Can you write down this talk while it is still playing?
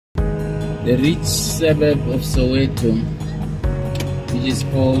the rich suburb of Soweto, which is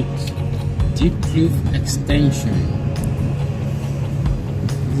called Diepkloof Extension.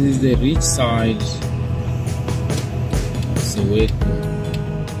 This is the rich side of Soweto.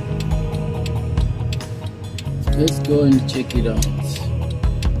 Let's go and check it out.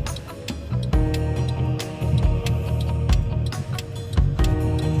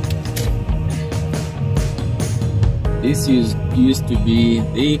 This used to be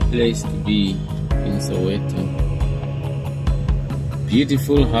the place to be in Soweto.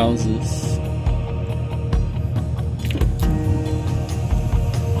 Beautiful houses,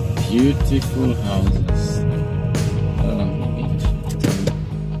 beautiful houses.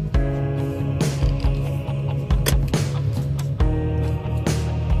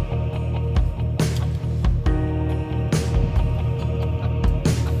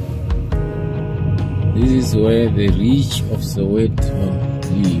 This is where the rich of Soweto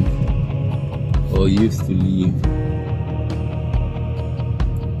live, or used to live.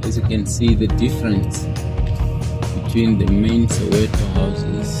 As you can see, the difference between the main Soweto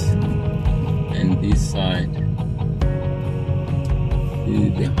houses and this side.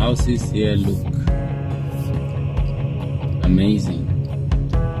 The houses here look amazing,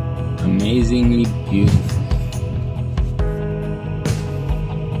 amazingly beautiful.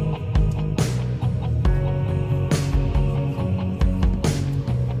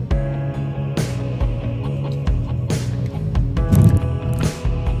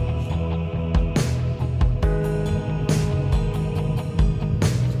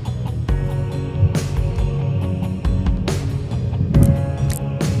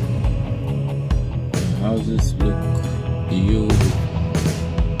 Houses look beautiful.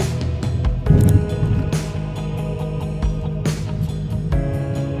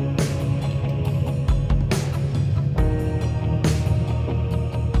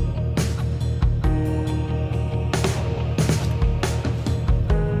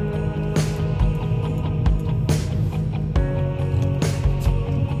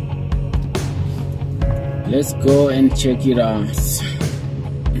 Let's go and check it out.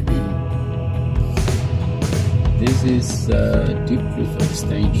 This is Diepkloof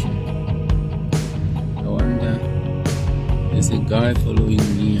Extension. I wonder, there's a guy following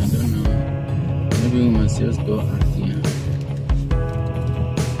me, I don't know. Maybe we must just go out here.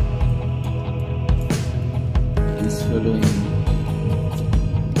 He's following me.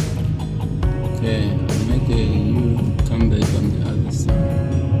 Okay, I'll make a U-come back on the other side.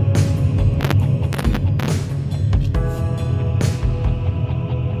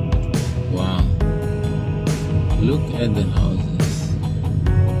 Look at the houses.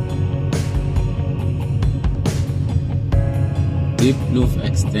 Diepkloof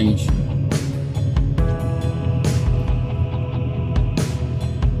Extension.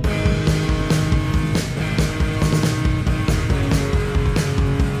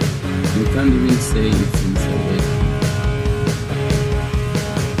 You can't even say it's in Soweto.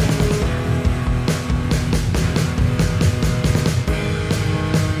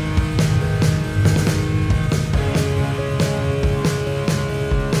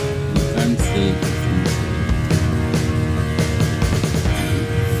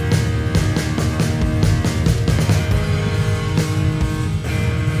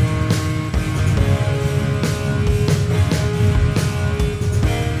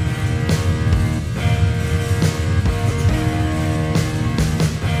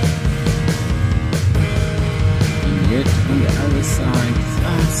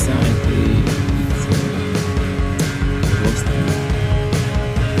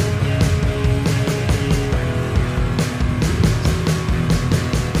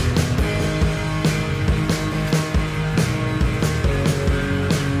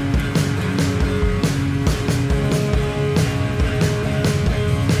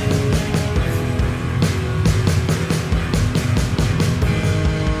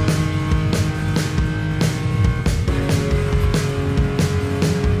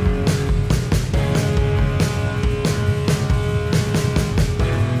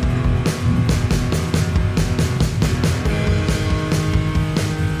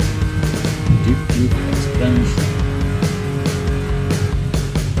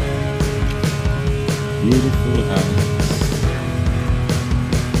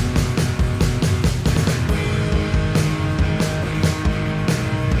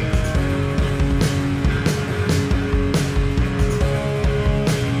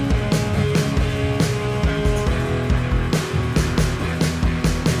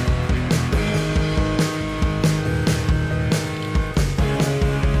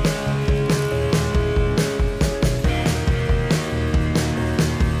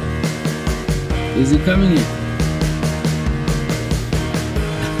 Is he coming in?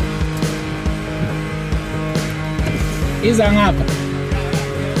 Iza ngapha.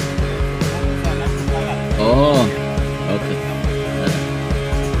 Oh, okay.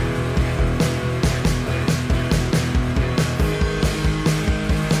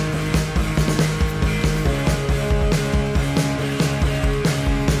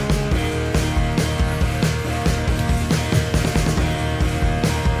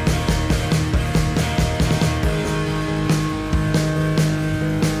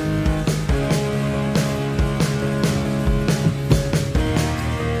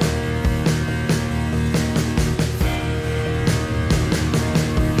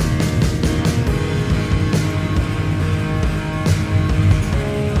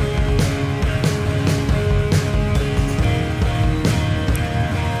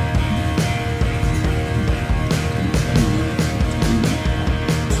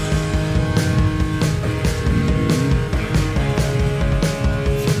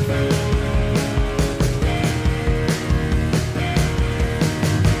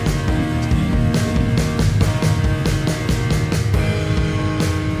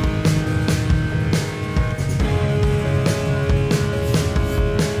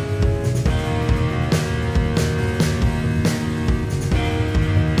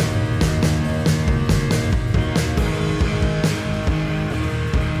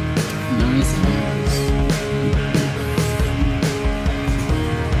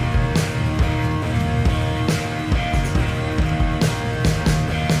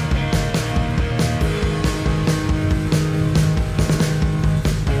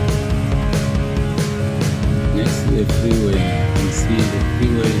 The freeway, you can see the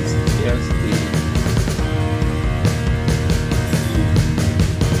freeway is just there.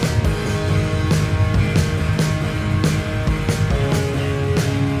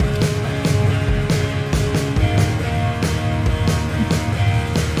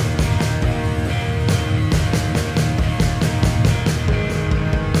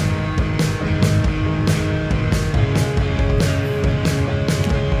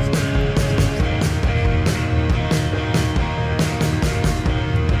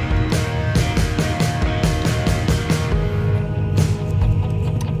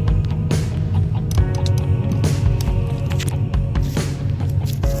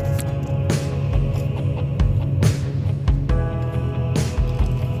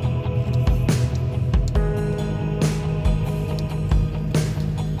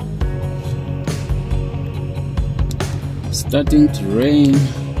 Starting to rain.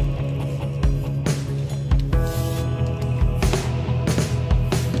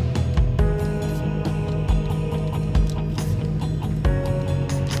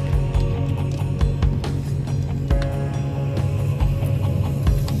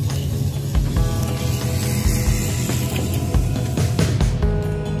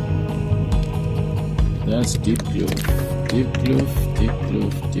 That's Diepkloof, Diepkloof,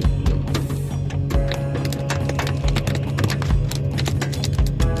 Diepkloof, Diepkloof.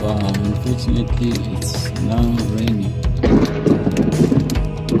 Wow, unfortunately it's now raining.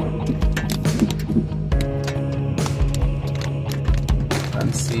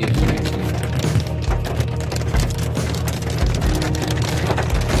 Can't see anything.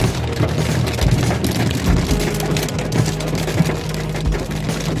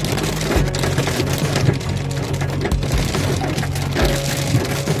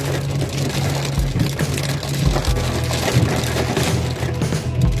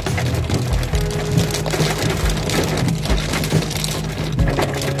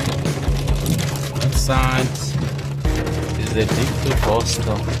 Side is the Diepkloof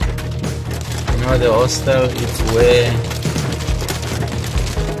hostel. You know, the hostel is where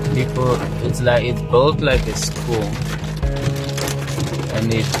people, it's built like a school,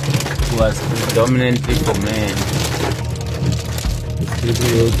 and it was predominantly for men. People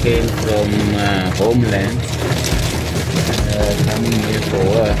who came from homeland coming here for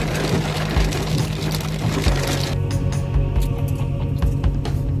work.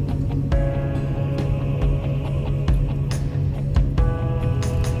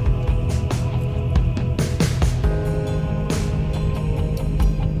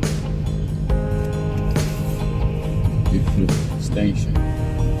 Station.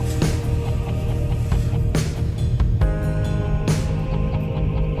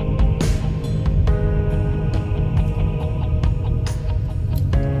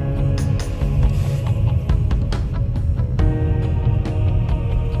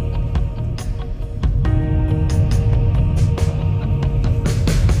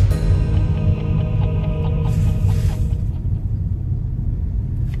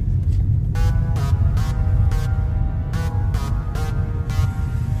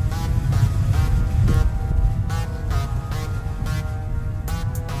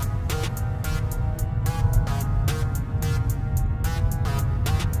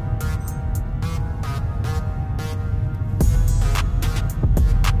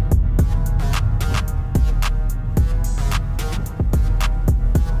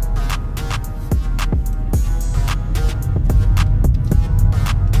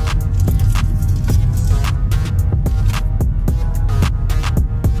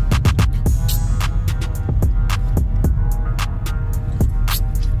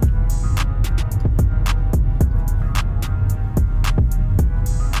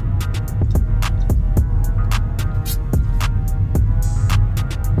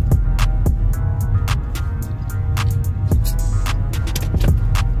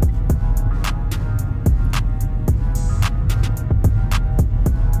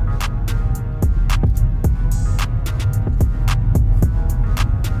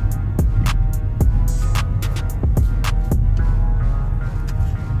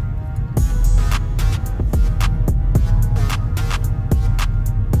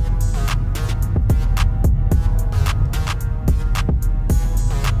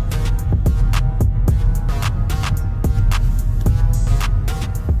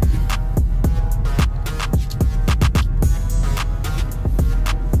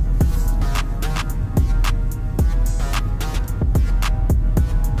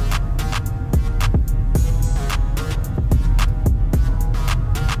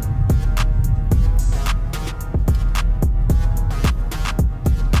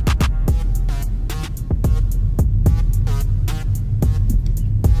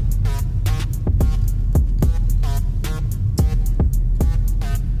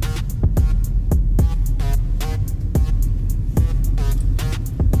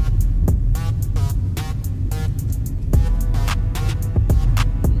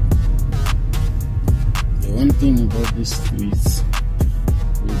 thing about this is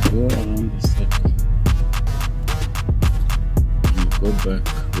we go around the circle and go back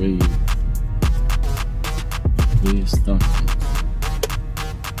where you started.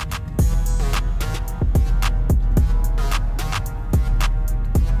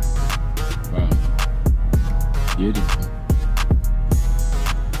 Wow, beautiful.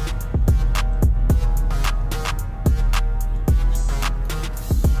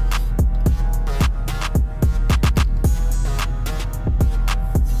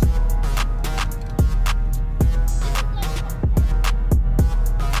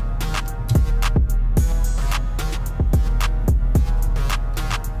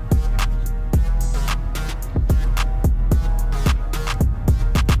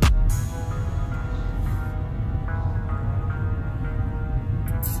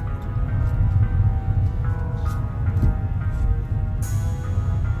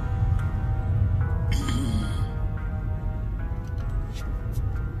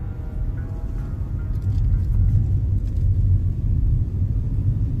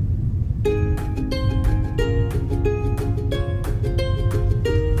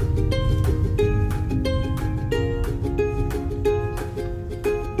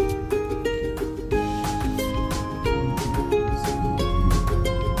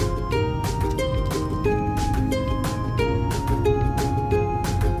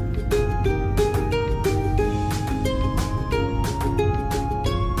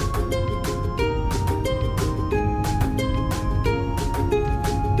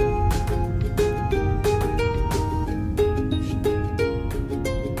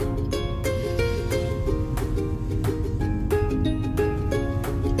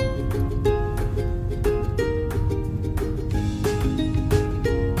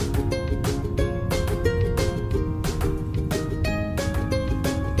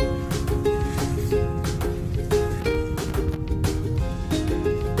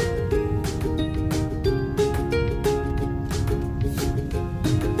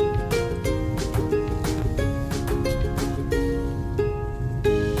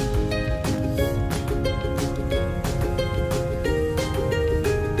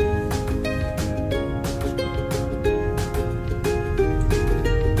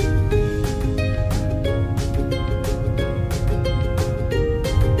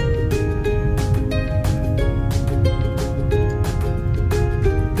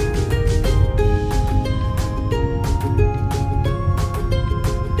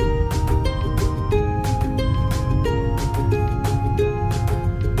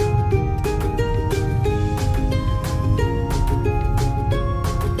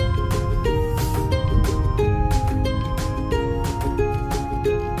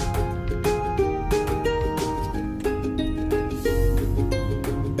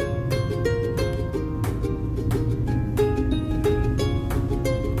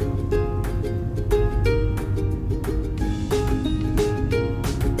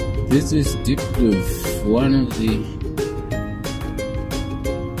 This is Diepkloof, one of the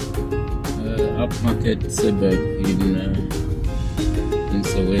upmarket suburb in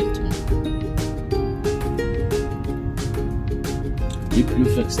Soweto.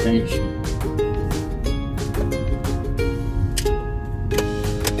 Diepkloof extension.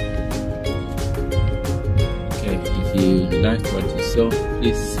 Okay, if you like what you saw,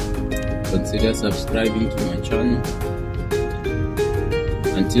 please consider subscribing to my channel.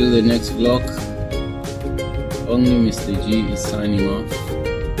 Until the next vlog, only Mr. G is signing off.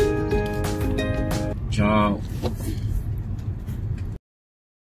 Ciao.